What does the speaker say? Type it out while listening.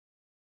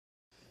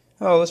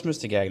Hello, this is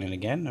Mr. Gagnon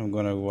again. I'm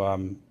going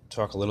to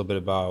talk a little bit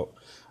about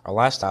our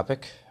last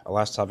topic. Our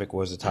last topic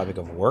was the topic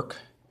of work.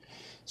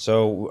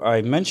 So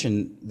I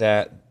mentioned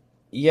that,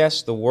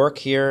 yes, the work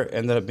here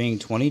ended up being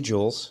 20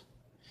 joules,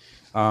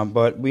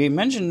 but we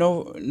mentioned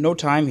no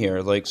time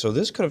here. So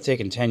this could have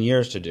taken 10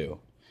 years to do,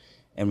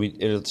 and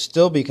it'll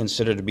still be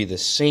considered to be the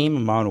same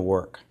amount of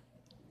work.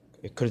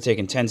 It could have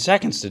taken 10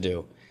 seconds to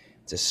do.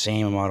 It's the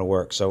same amount of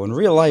work. So in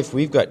real life,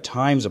 we've got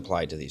times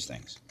applied to these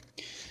things.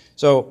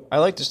 So I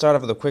like to start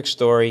off with a quick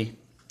story,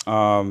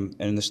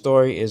 and the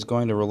story is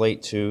going to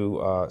relate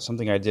to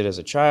something I did as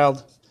a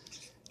child,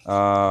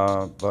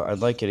 but I'd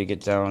like you to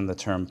get down the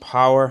term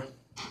power,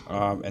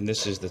 and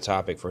this is the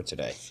topic for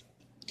today.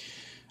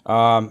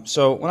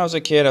 So when I was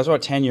a kid, I was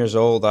about 10 years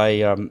old,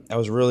 I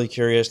was really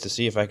curious to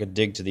see if I could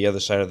dig to the other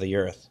side of the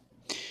earth,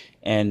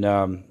 and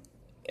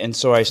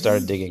so I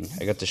started digging.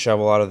 I got the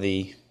shovel out of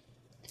the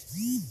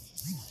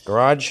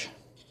garage,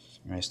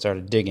 and I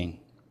started digging.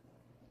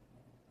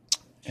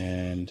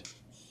 And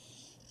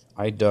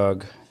I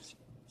dug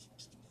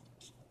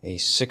a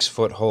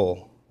 6-foot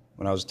hole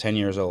when I was 10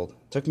 years old.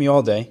 It took me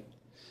all day.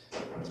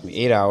 It took me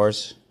 8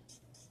 hours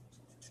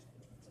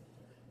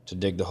to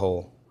dig the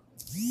hole.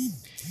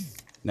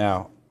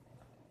 Now,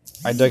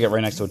 I dug it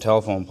right next to a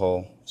telephone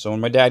pole. So when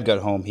my dad got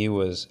home, he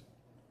was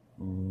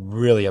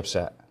really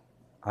upset.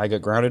 I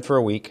got grounded for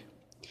a week.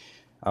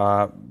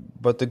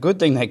 But the good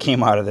thing that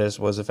came out of this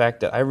was the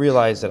fact that I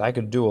realized that I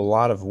could do a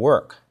lot of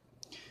work.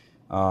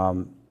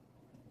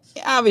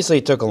 Obviously,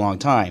 it took a long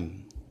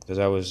time because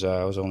I was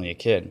only a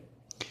kid.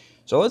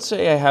 So let's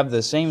say I have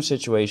the same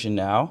situation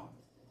now,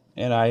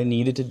 and I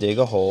needed to dig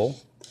a hole,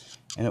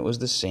 and it was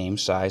the same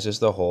size as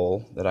the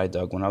hole that I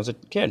dug when I was a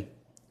kid.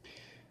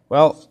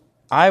 Well,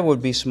 I would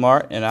be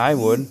smart, and I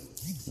would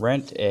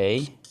rent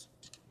a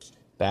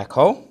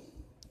backhoe,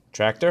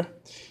 tractor,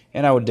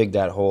 and I would dig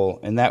that hole,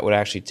 and that would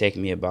actually take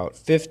me about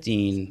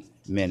 15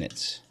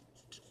 minutes.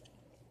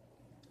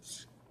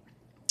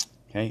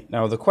 Okay,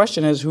 now the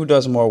question is, who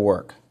does more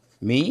work?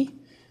 Me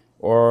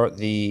or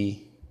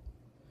the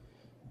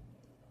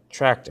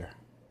tractor?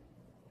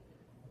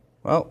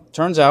 Well,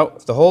 turns out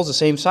if the hole's the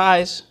same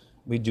size,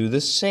 we do the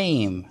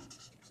same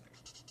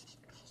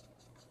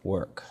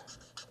work.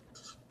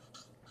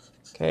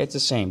 Okay, it's the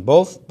same.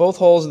 Both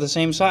holes are the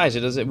same size.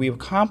 We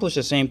accomplished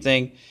the same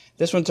thing.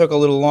 This one took a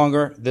little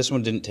longer. This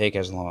one didn't take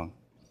as long.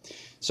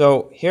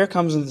 So here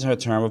comes the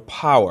term of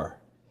power.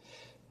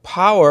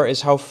 Power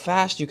is how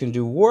fast you can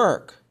do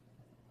work.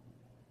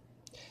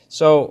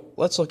 So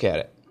let's look at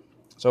it.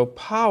 So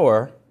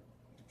power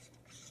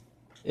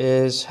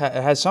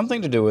has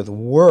something to do with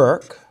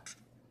work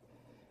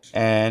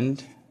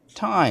and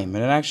time.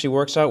 And it actually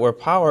works out where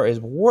power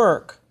is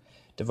work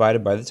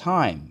divided by the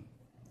time.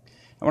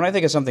 And when I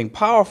think of something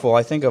powerful,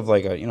 I think of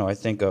I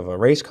think of a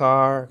race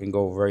car. It can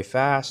go very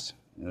fast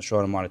in a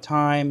short amount of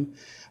time.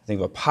 I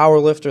think of a power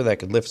lifter that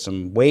could lift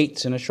some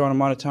weights in a short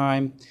amount of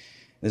time.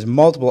 There's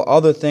multiple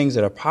other things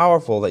that are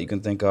powerful that you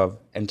can think of,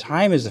 and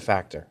time is the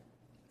factor.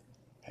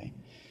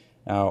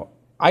 Now,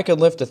 I could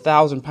lift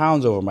 1,000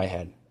 pounds over my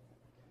head,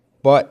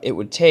 but it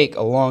would take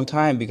a long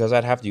time because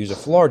I'd have to use a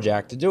floor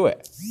jack to do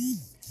it.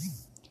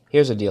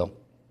 Here's the deal.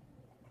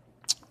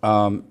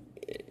 I'll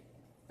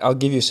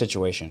give you a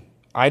situation.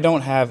 I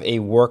don't have a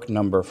work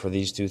number for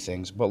these two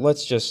things, but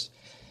let's just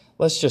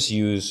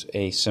use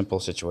a simple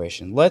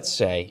situation. Let's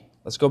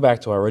go back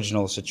to our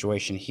original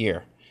situation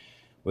here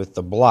with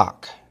the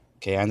block.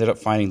 Okay, I ended up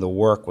finding the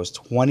work was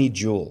 20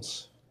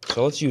 joules.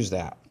 So let's use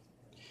that.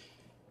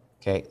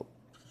 Okay.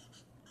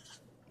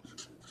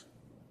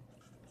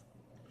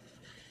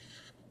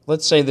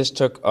 Let's say this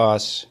took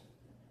us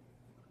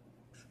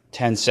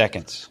 10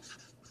 seconds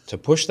to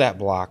push that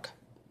block.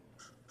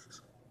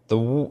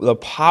 The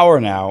power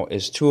now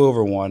is 2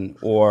 over 1,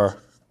 or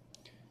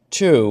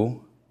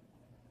 2,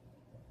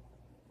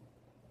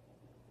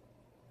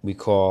 we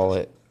call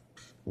it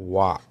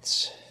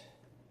watts.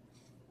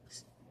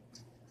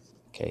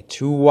 Okay,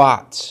 2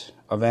 watts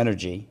of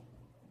energy.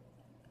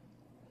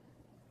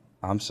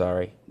 I'm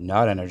sorry,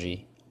 not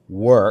energy.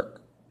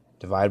 Work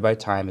divided by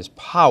time is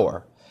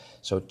power.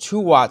 So 2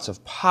 watts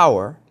of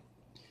power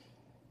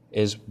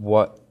is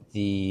what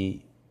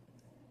the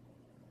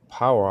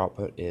power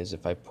output is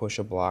if I push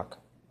a block.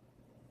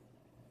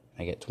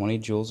 I get 20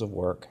 joules of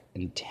work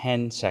in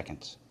 10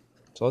 seconds.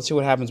 So let's see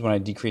what happens when I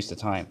decrease the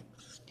time.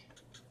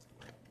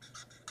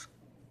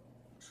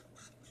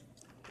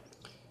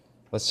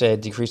 Let's say I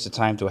decrease the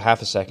time to a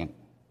half a second.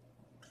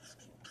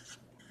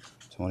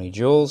 20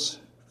 joules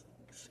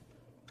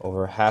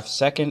over a half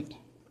second.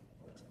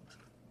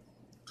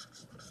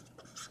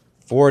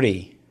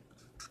 40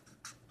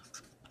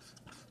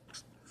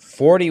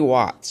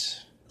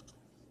 watts.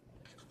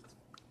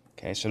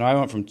 Okay, so now I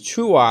went from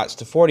 2 watts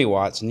to 40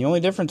 watts, and the only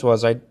difference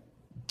was I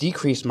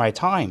decreased my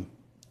time.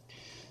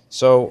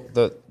 So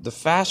the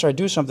faster I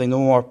do something, the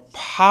more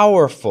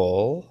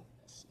powerful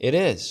it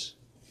is.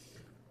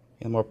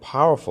 The more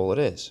powerful it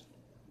is.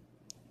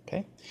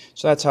 Okay,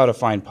 so that's how to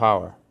find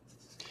power.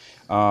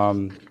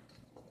 I'm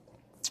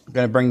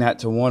going to bring that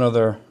to one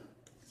other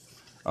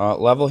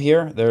level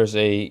here, there's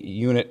a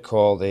unit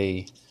called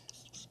a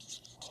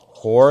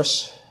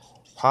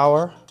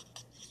horsepower.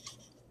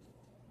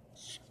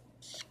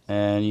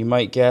 And you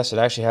might guess it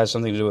actually has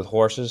something to do with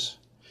horses.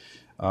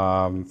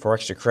 For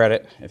extra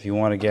credit, if you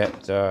want to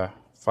get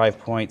 5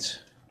 points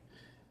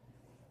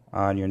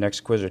on your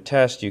next quiz or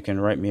test, you can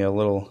write me a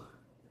little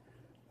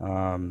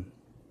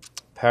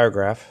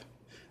paragraph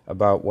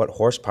about what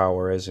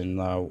horsepower is and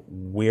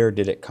where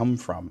did it come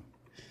from.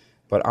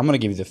 But I'm going to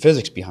give you the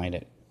physics behind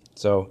it.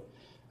 So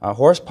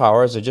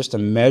horsepower is just a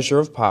measure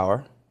of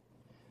power.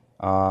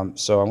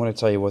 So I'm going to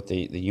tell you what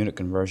the unit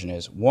conversion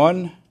is.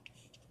 1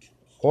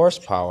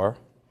 horsepower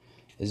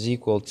is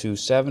equal to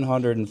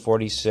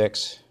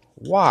 746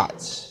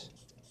 watts.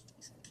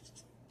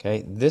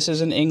 Okay, this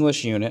is an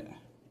English unit.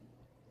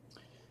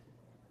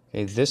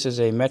 Okay, this is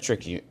a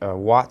metric.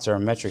 Watts are a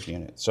metric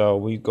unit. So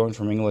we're going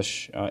from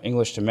English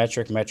to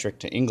metric, metric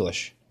to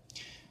English.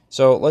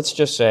 So let's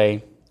just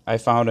say I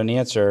found an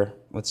answer.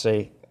 Let's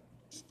say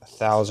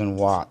 1,000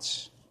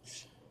 watts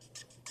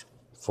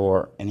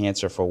for an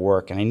answer for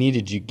work, and I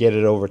needed to get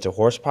it over to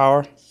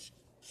horsepower.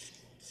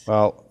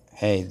 Well,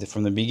 hey,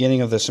 from the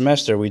beginning of the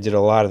semester, we did a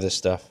lot of this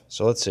stuff.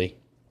 So let's see.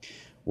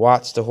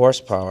 Watts to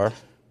horsepower.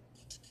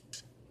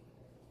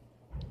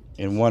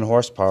 In 1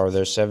 horsepower,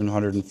 there's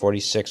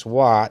 746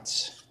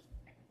 watts.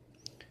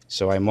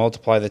 So I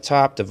multiply the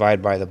top,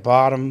 divide by the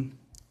bottom.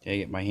 Okay,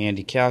 get my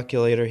handy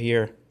calculator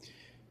here.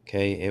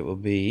 Okay, it will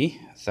be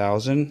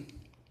 1,000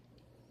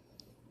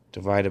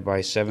 divided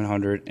by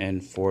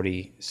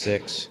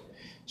 746.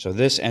 So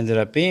this ended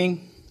up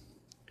being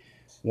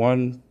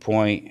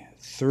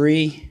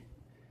 1.3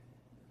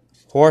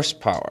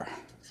 horsepower.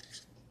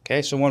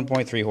 Okay, so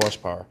 1.3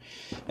 horsepower.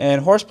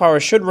 And horsepower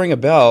should ring a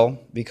bell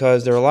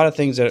because there are a lot of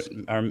things that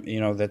are,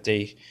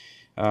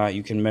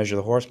 you can measure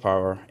the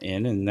horsepower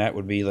in, and that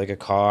would be like a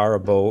car, a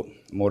boat,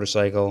 a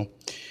motorcycle,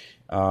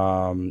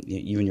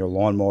 even your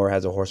lawnmower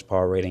has a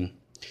horsepower rating.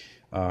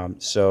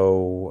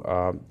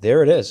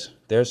 There it is.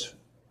 There's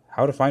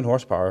how to find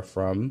horsepower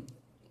from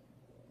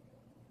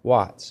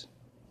watts.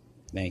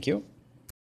 Thank you.